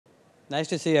Nice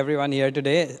to see everyone here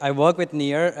today. I work with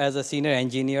Near as a senior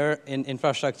engineer in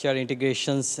infrastructure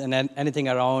integrations and anything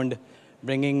around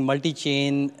bringing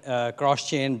multi-chain,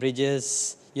 cross-chain,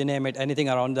 bridges, you name it, anything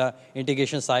around the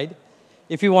integration side.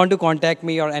 If you want to contact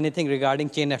me or anything regarding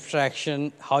chain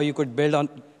abstraction, how you could build on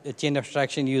chain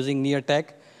abstraction using Near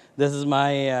Tech, this is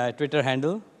my Twitter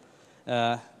handle.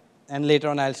 And later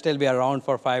on, I'll still be around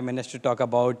for 5 minutes to talk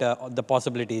about the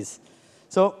possibilities.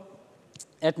 So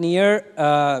at Near,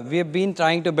 we have been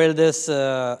trying to build this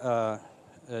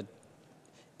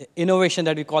innovation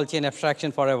that we call chain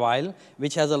abstraction for a while,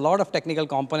 which has a lot of technical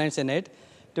components in it.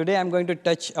 Today, I'm going to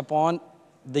touch upon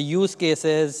the use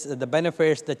cases, the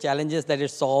benefits, the challenges that it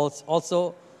solves,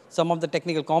 also some of the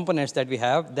technical components that we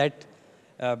have that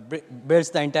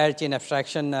builds the entire chain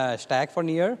abstraction stack for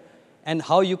Near, and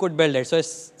how you could build it. So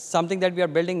it's something that we are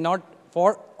building not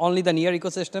for only the Near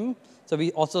ecosystem. So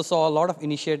we also saw a lot of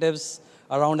initiatives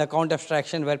around account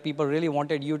abstraction where people really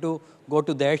wanted you to go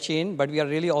to their chain, but we are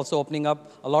really also opening up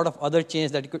a lot of other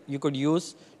chains that you could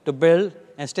use to build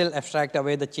and still abstract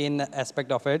away the chain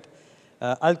aspect of it.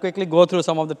 I'll quickly go through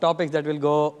some of the topics that we'll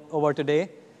go over today.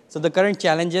 So the current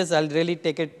challenges, I'll really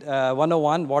take it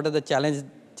 101. What are the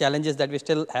challenges that we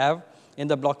still have in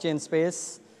the blockchain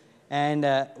space? And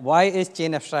why is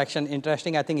chain abstraction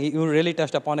interesting? I think you really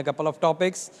touched upon a couple of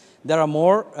topics. There are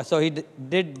more. So he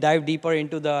did dive deeper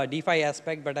into the DeFi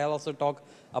aspect, but I'll also talk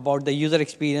about the user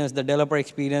experience, the developer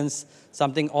experience,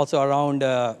 something also around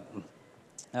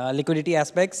liquidity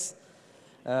aspects.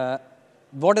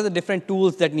 What are the different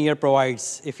tools that Near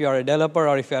provides? If you're a developer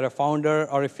or if you're a founder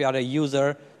or if you're a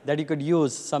user, that you could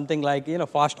use something like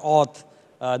fast auth,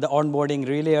 the onboarding,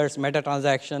 relayers, meta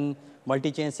transaction,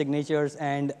 multi-chain signatures,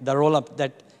 and the roll-up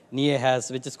that Near has,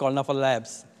 which is called Nuffle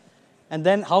Labs. And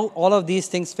then how all of these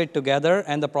things fit together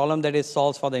and the problem that it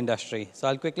solves for the industry. So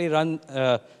I'll quickly run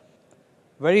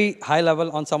very high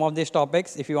level on some of these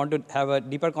topics. If you want to have a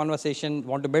deeper conversation,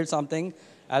 want to build something,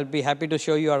 I'll be happy to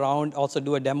show you around, also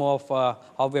do a demo of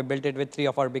how we built it with 3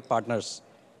 of our big partners.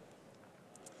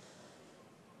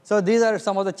 So these are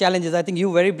some of the challenges. I think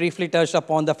you very briefly touched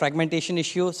upon the fragmentation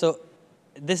issue. So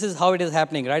this is how it is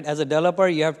happening, right? As a developer,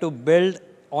 you have to build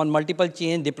on multiple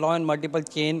chains, deploy on multiple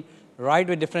chains, write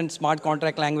with different smart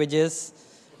contract languages,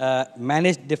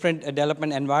 manage different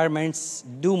development environments,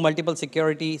 do multiple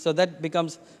security. So that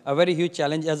becomes a very huge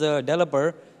challenge as a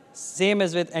developer. Same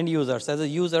as with end users. As a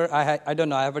user, I don't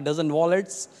know, I have a dozen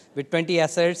wallets with 20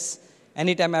 assets.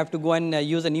 Anytime I have to go and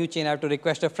use a new chain, I have to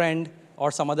request a friend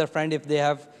or some other friend if they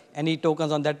have any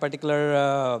tokens on that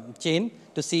particular chain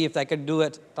to see if I could do a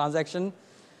transaction.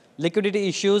 Liquidity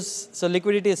issues. So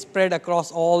liquidity is spread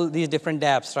across all these different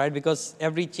dApps, right? Because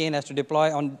every chain has to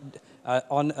deploy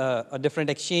on a different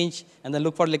exchange and then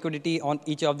look for liquidity on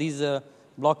each of these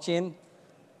blockchain.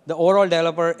 The overall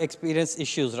developer experience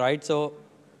issues, right? So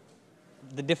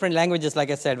the different languages,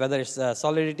 like I said, whether it's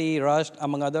Solidity, Rust,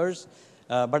 among others.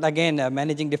 But again,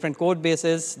 managing different code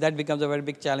bases, that becomes a very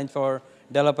big challenge for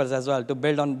developers as well, to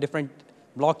build on different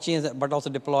blockchains, but also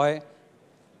deploy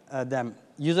them.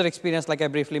 User experience, like I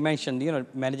briefly mentioned,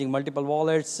 managing multiple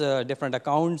wallets, different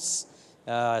accounts,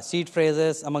 seed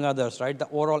phrases, among others, right? The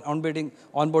overall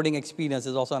onboarding experience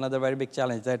is also another very big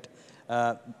challenge that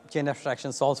chain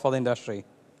abstraction solves for the industry.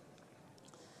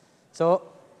 So,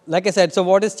 like I said, so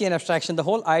what is chain abstraction? The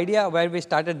whole idea where we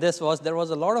started this was there was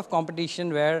a lot of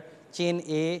competition where chain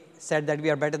A said that we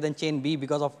are better than chain B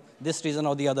because of this reason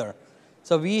or the other.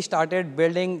 So we started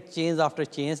building chains after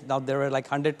chains. Now there were like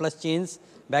 100+ chains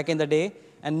back in the day,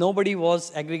 and nobody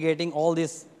was aggregating all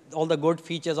the good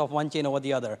features of one chain over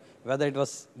the other, whether it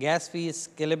was gas fees,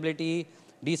 scalability,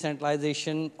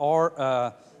 decentralization,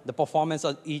 or the performance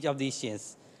of each of these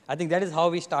chains. I think that is how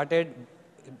we started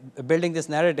building this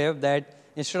narrative that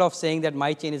instead of saying that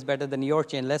my chain is better than your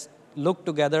chain, let's look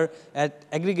together at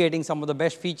aggregating some of the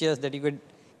best features that you could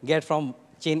get from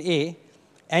chain A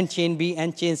and chain B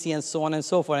and chain C and so on and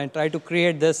so forth, and try to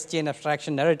create this chain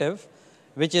abstraction narrative,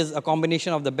 which is a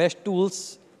combination of the best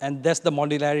tools, and that's the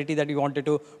modularity that we wanted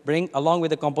to bring, along with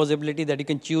the composability that you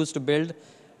can choose to build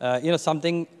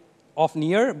something of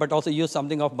Near, but also use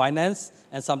something of Binance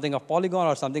and something of Polygon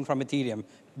or something from Ethereum,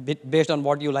 based on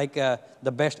what you like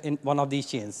the best in one of these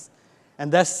chains. And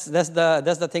that's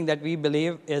the thing that we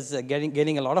believe is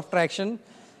getting a lot of traction.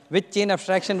 With chain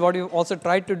abstraction, what we've also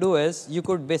tried to do is you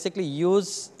could basically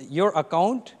use your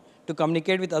account to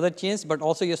communicate with other chains, but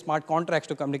also your smart contracts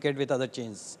to communicate with other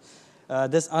chains.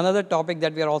 This another topic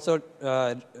that we are also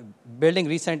building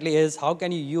recently is how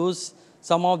can you use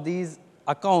some of these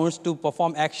accounts to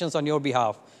perform actions on your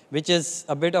behalf, which is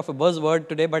a bit of a buzzword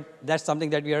today, but that's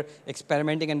something that we are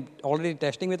experimenting and already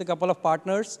testing with a couple of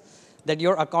partners. that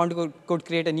your account could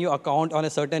create a new account on a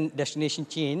certain destination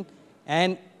chain,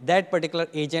 and that particular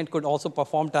agent could also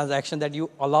perform transaction that you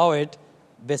allow it,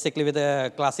 basically with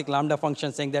a classic Lambda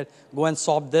function saying that go and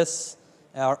swap this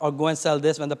or go and sell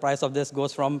this when the price of this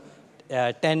goes from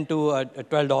 $10 to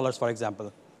 $12, for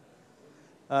example.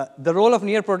 The role of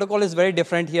near protocol is very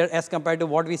different here as compared to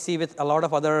what we see with a lot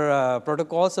of other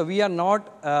protocols. So we are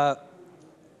not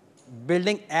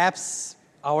building apps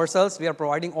ourselves. We are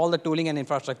providing all the tooling and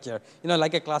infrastructure,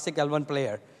 like a classic L1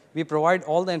 player. We provide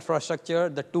all the infrastructure,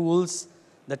 the tools,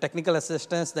 the technical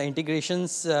assistance, the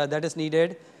integrations that is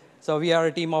needed. So we are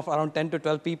a team of around 10 to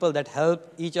 12 people that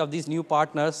help each of these new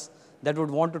partners that would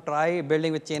want to try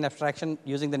building with chain abstraction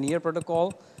using the near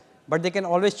protocol. But they can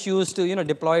always choose to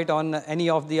deploy it on any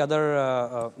of the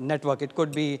other network. It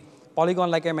could be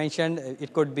Polygon, like I mentioned.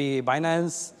 It could be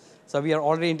Binance. So we are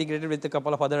already integrated with a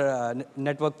couple of other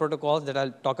network protocols that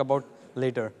I'll talk about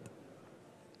later.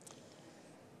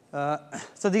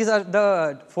 So these are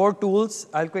the 4 tools.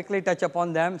 I'll quickly touch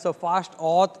upon them. So fast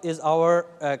auth is our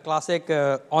classic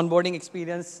onboarding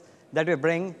experience that we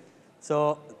bring.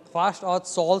 So fast auth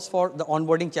solves for the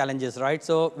onboarding challenges, right?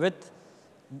 So with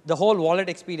the whole wallet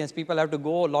experience, people have to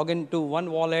go log into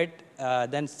one wallet,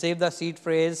 then save the seed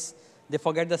phrase. They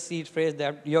forget the seed phrase.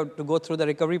 You have to go through the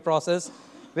recovery process.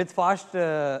 With fast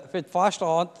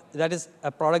auth, that is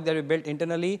a product that we built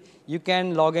internally. You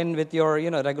can log in with your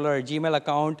regular Gmail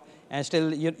account and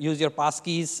still use your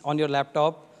passkeys on your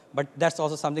laptop. But that's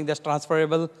also something that's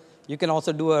transferable. You can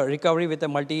also do a recovery with a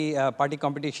multi-party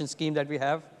computation scheme that we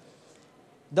have.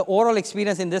 The overall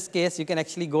experience in this case, you can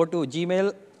actually go to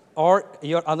Gmail or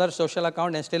your other social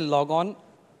account and still log on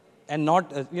and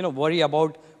not worry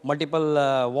about multiple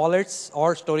wallets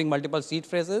or storing multiple seed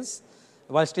phrases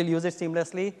while still use it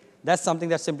seamlessly. That's something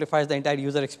that simplifies the entire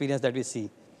user experience that we see.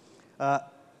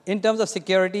 In terms of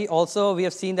security, also, we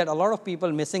have seen that a lot of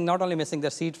people not only missing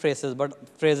their seed phrases,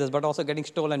 but also getting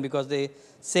stolen because they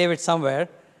save it somewhere.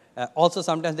 Also,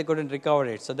 sometimes they couldn't recover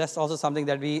it. So that's also something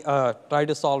that we try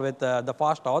to solve with the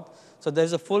fast auth. So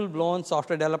there's a full-blown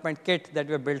software development kit that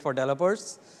we have built for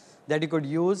developers that you could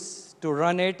use to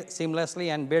run it seamlessly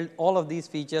and build all of these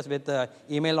features with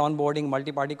email onboarding,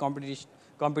 multi-party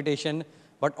computation,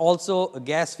 but also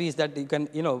gas fees that you can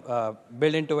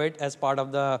build into it as part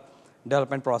of the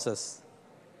development process.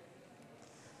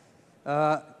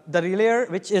 The relayer,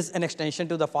 which is an extension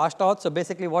to the fast auth. So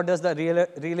basically, what does the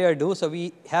relayer do? So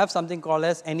we have something called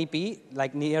as NEP,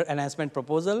 like Near Enhancement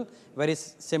Proposal, very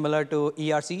similar to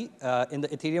ERC in the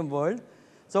Ethereum world.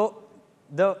 So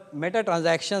the meta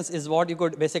transactions is what you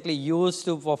could basically use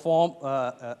to perform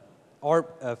or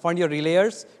fund your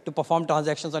relayers to perform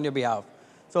transactions on your behalf.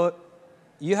 So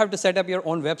you have to set up your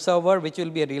own web server, which will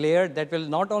be a relayer that will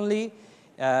not only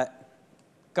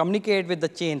communicate with the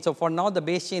chain. So for now, the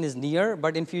base chain is Near,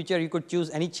 but in future, you could choose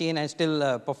any chain and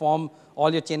still perform all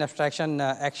your chain abstraction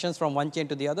actions from one chain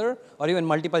to the other, or even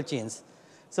multiple chains.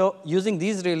 So using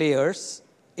these relayers,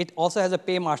 it also has a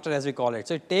paymaster, as we call it.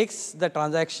 So it takes the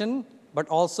transaction, but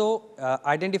also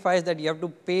identifies that you have to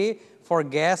pay for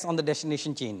gas on the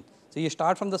destination chain. So you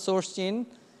start from the source chain.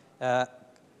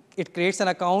 It creates an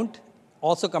account,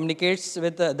 also communicates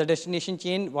with the destination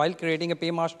chain while creating a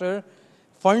paymaster,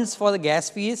 funds for the gas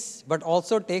fees, but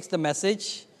also takes the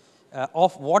message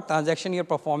of what transaction you're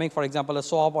performing, for example, a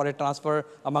swap or a transfer,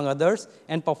 among others,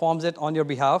 and performs it on your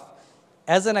behalf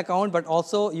as an account, but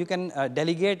also you can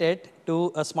delegate it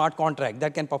to a smart contract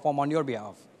that can perform on your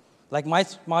behalf. Like my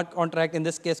smart contract in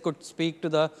this case could speak to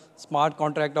the smart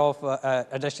contract of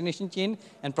a destination chain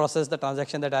and process the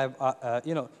transaction that I've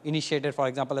initiated, for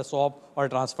example, a swap or a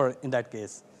transfer in that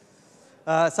case.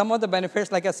 Some of the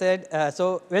benefits, like I said,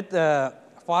 so with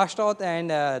fast auth and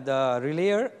the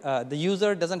relayer, the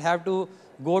user doesn't have to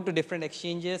go to different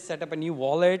exchanges, set up a new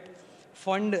wallet,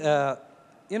 fund,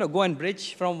 go and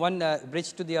bridge from one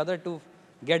bridge to the other to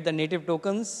get the native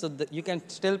tokens, so that you can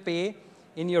still pay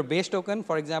in your base token.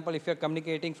 For example, if you're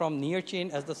communicating from Near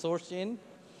chain as the source chain,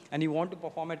 and you want to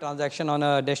perform a transaction on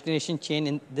a destination chain,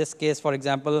 in this case, for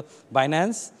example,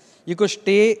 Binance, you could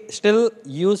still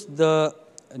use the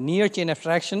Near chain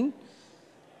abstraction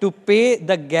to pay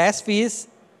the gas fees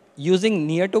using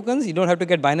Near tokens. You don't have to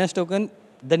get Binance token.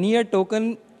 The Near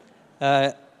token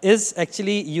is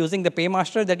actually using the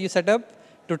paymaster that you set up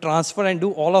to transfer and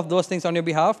do all of those things on your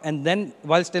behalf, and then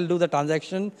while still do the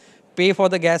transaction, pay for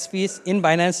the gas fees in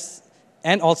Binance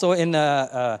and also in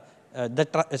the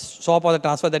swap or the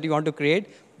transfer that you want to create,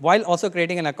 while also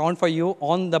creating an account for you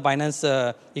on the Binance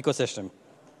ecosystem.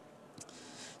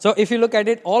 So if you look at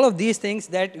it, all of these things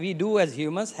that we do as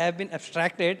humans have been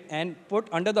abstracted and put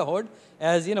under the hood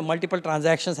as multiple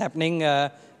transactions happening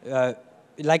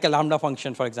like a Lambda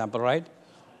function, for example, right?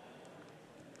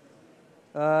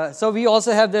 So we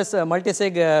also have this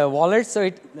multi-sig wallet. So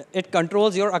it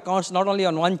controls your accounts not only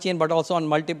on one chain, but also on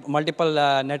multiple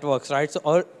networks, right?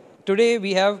 So today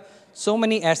we have so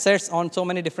many assets on so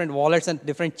many different wallets and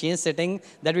different chains sitting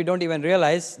that we don't even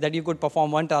realize that you could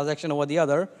perform one transaction over the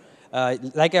other.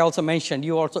 Like I also mentioned,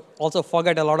 you also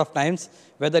forget a lot of times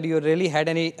whether you really had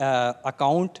any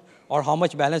account or how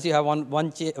much balance you have on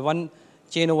one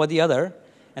chain over the other.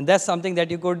 And that's something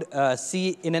that you could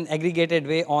see in an aggregated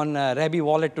way on Rabi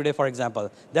wallet today, for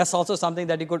example. That's also something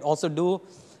that you could also do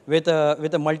with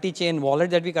a multi-chain wallet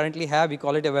that we currently have. We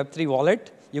call it a Web3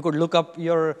 wallet. You could look up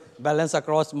your balance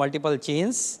across multiple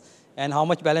chains and how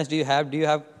much balance do you have? Do you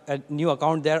have a new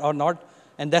account there or not?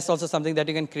 And that's also something that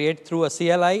you can create through a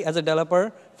CLI as a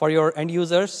developer for your end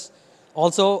users.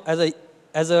 Also,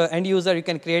 as an end user, you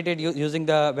can create it using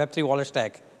the Web3 wallet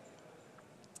stack.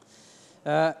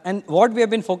 And what we have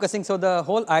been focusing, so the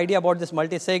whole idea about this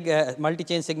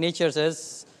multi-chain signatures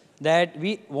is that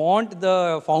we want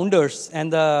the founders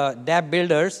and the dApp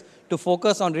builders to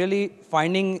focus on really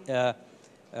finding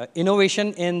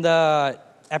innovation in the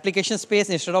application space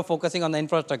instead of focusing on the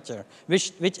infrastructure,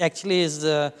 which actually is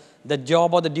the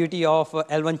job or the duty of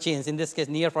L1 chains, in this case,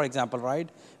 Near, for example, right?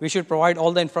 We should provide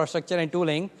all the infrastructure and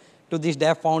tooling to these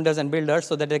dApp founders and builders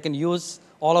so that they can use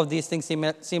all of these things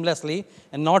seamlessly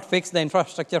and not fix the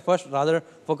infrastructure first, rather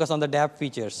focus on the dApp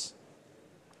features.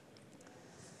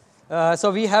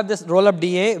 So we have this roll-up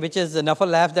DA, which is the Nuffle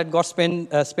Labs that got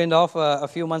spinned off a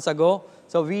few months ago.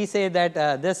 So we say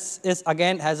that this is,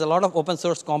 again, has a lot of open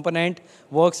source component,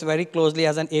 works very closely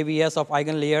as an AVS of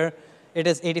EigenLayer. It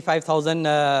is 85,000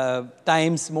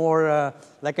 times more,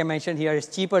 like I mentioned here, it's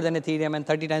cheaper than Ethereum and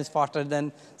 30 times faster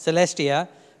than Celestia,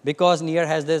 because Near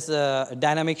has this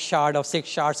dynamic shard of 6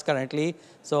 shards currently.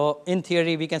 So in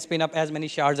theory, we can spin up as many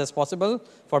shards as possible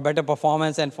for better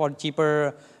performance and for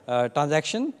cheaper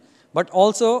transaction. But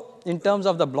also, in terms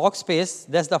of the block space,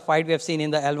 that's the fight we have seen in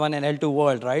the L1 and L2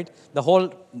 world, right? The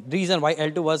whole reason why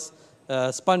L2 was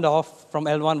spun off from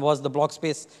L1 was the block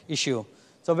space issue.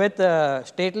 So with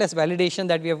stateless validation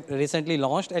that we have recently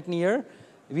launched at Near,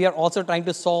 we are also trying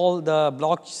to solve the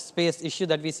block space issue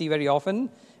that we see very often,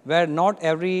 where not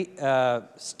every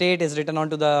state is written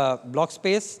onto the block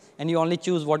space, and you only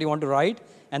choose what you want to write.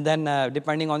 And then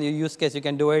depending on your use case, you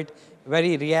can do it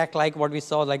very React-like, what we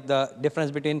saw, like the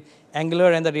difference between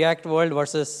Angular and the React world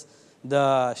versus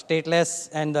the stateless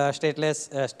and the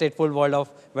stateful world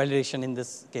of validation in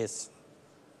this case.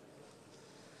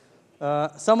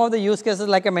 Some of the use cases,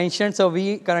 like I mentioned, so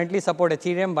we currently support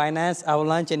Ethereum, Binance,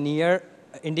 Avalanche, and Near,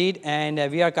 indeed,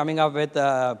 and we are coming up with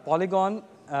Polygon.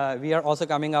 We are also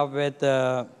coming up with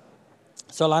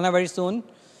Solana very soon.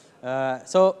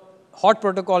 So Hot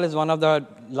Protocol is one of the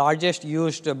largest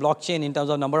used blockchain in terms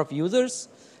of number of users,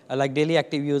 like daily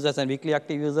active users and weekly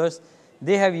active users.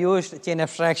 They have used chain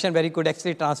abstraction where you could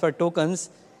actually transfer tokens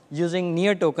using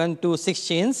Near token to 6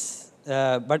 chains,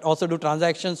 but also do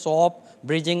transactions, swap,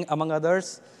 bridging, among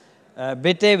others.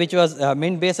 Bitte, which was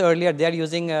mint-based earlier, they are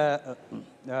using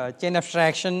chain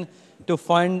abstraction to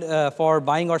fund for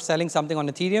buying or selling something on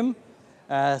Ethereum.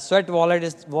 Sweat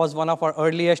Wallet was one of our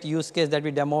earliest use case that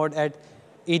we demoed at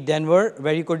ETH Denver,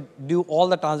 where you could do all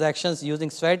the transactions using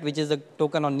Sweat, which is a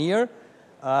token on Near,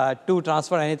 to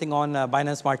transfer anything on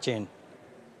Binance Smart Chain.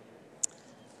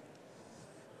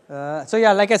 So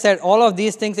yeah, like I said, all of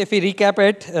these things, if we recap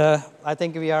it, I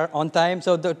think we are on time.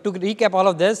 So to recap all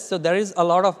of this, so there is a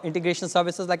lot of integration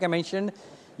services, like I mentioned.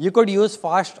 You could use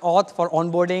fast auth for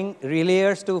onboarding,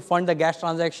 relayers to fund the gas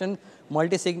transaction,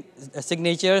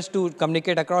 multi-signatures to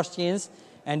communicate across chains,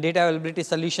 and data availability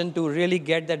solution to really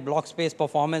get that block space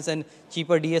performance and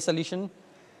cheaper DA solution.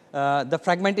 The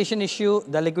fragmentation issue,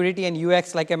 the liquidity and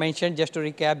UX, like I mentioned, just to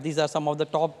recap, these are some of the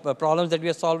top problems that we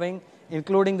are solving,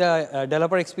 including the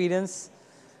developer experience.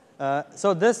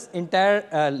 So this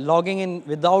entire logging in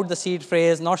without the seed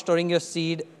phrase, not storing your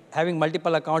seed, having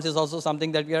multiple accounts is also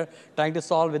something that we are trying to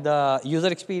solve with the user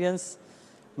experience.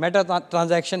 Meta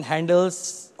transaction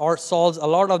handles or solves a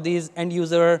lot of these end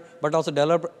user, but also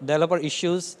developer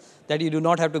issues that you do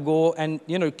not have to go and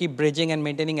keep bridging and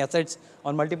maintaining assets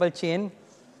on multiple chain.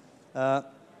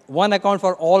 One account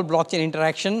for all blockchain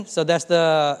interaction. So that's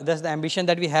the ambition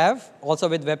that we have. Also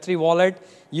with Web3 wallet,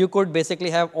 you could basically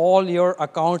have all your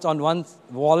accounts on one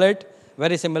wallet,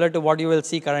 very similar to what you will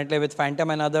see currently with Phantom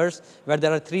and others, where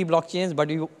there are 3 blockchains, but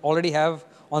you already have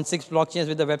on 6 blockchains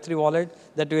with the Web3 wallet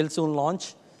that we will soon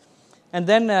launch. And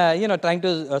then, trying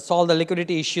to solve the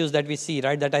liquidity issues that we see,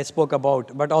 right, that I spoke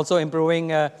about, but also improving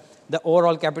the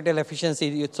overall capital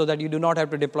efficiency so that you do not have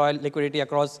to deploy liquidity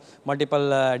across multiple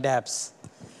dApps.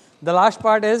 The last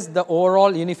part is the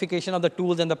overall unification of the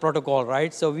tools and the protocol,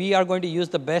 right? So we are going to use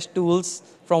the best tools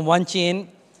from one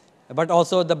chain, but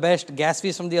also the best gas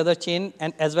fees from the other chain,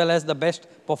 and as well as the best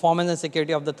performance and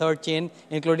security of the third chain,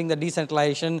 including the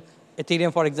decentralization,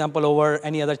 Ethereum, for example, over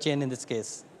any other chain in this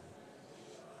case.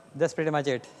 That's pretty much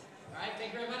it. All right,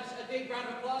 thank you very much. A big round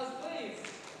of applause, please.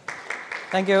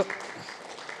 Thank you.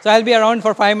 So I'll be around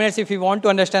for 5 minutes if you want to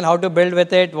understand how to build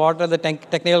with it, what are the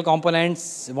technical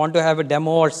components, want to have a demo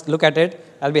or look at it,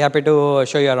 I'll be happy to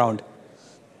show you around.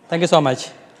 Thank you so much.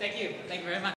 Thank you.